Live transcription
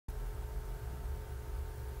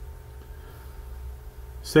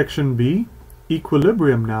Section B,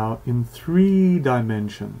 equilibrium now in 3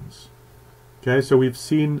 dimensions. Okay, so we've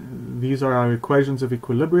seen these are our equations of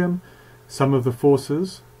equilibrium. Sum of the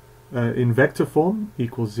forces in vector form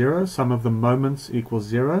equals 0, sum of the moments equals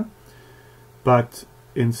 0, but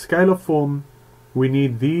in scalar form we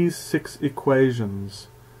need these 6 equations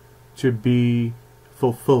to be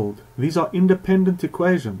fulfilled. These are independent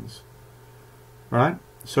equations, right?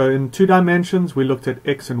 So in 2 dimensions we looked at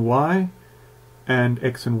x and y and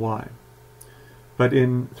x and y, but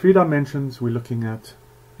in 3 dimensions we're looking at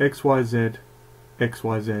x, y, z, x,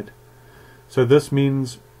 y, z. So this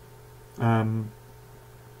means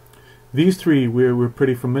these 3 we're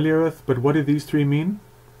pretty familiar with, but what do these 3 mean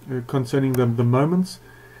concerning the moments?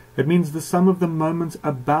 It means the sum of the moments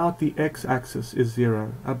about the x-axis is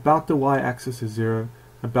 0, about the y-axis is 0,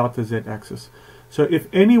 about the z-axis. So if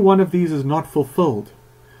any one of these is not fulfilled,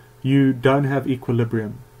 you don't have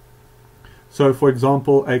equilibrium. So for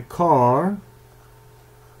example, a car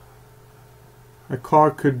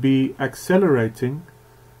could be accelerating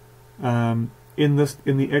in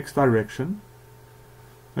the x direction.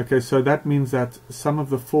 Okay, so that means that some of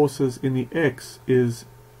the forces in the x is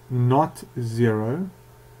not 0,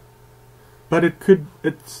 but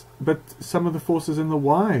some of the forces in the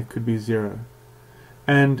y could be 0,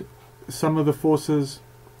 and some of the forces,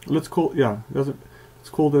 let's call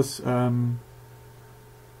this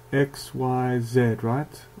x, y, z,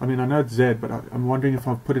 right? I mean, I know it's z, but I'm wondering if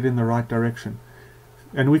I've put it in the right direction.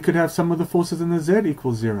 And we could have some of the forces in the z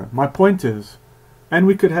equals 0. My point is, and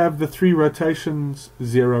we could have the 3 rotations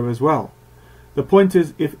 0 as well. The point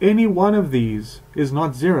is, if any one of these is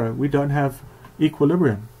not 0, we don't have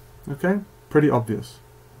equilibrium. Okay? Pretty obvious.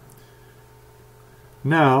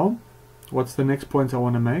 Now, what's the next point I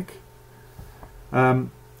want to make?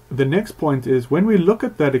 The next point is, when we look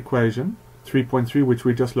at that equation, 3.3, which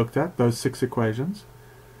we just looked at, those 6 equations,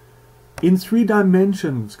 in 3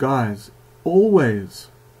 dimensions, guys, always,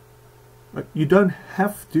 you don't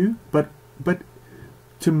have to, but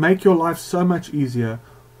to make your life so much easier,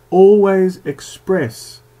 always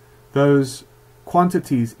express those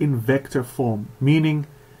quantities in vector form, meaning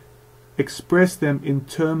express them in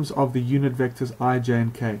terms of the unit vectors I, j,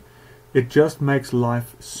 and k. It just makes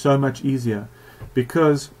life so much easier,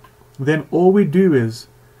 because then all we do is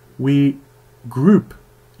we group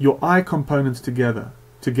your I components together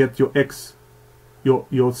to get your x,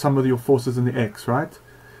 your sum of your forces in the x, right?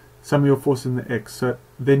 Sum of your forces in the x. So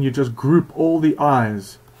then you just group all the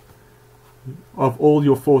i's of all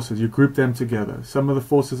your forces, you group them together. Some of the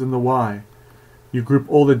forces in the y, you group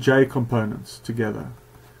all the j components together,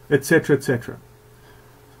 etc., etc.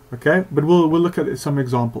 Okay, but we'll look at some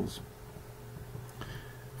examples.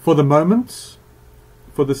 For the moments,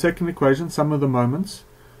 for the second equation, sum of the moments,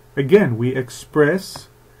 again we express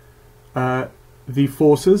the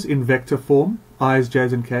forces in vector form, i's,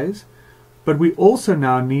 j's, and k's, but we also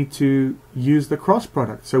now need to use the cross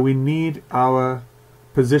product. So we need our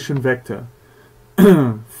position vector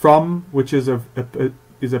from, which is a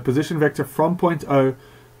position vector from point O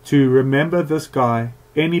to, remember this guy,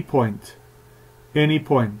 any point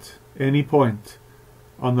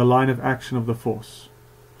on the line of action of the force.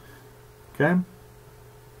 Okay?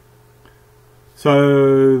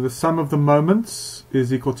 So the sum of the moments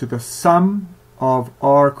is equal to the sum of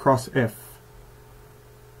R cross F.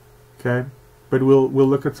 Okay? But we'll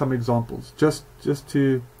look at some examples just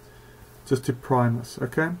to prime us.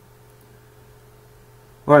 Okay?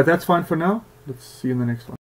 Alright, that's fine for now. Let's see you in the next one.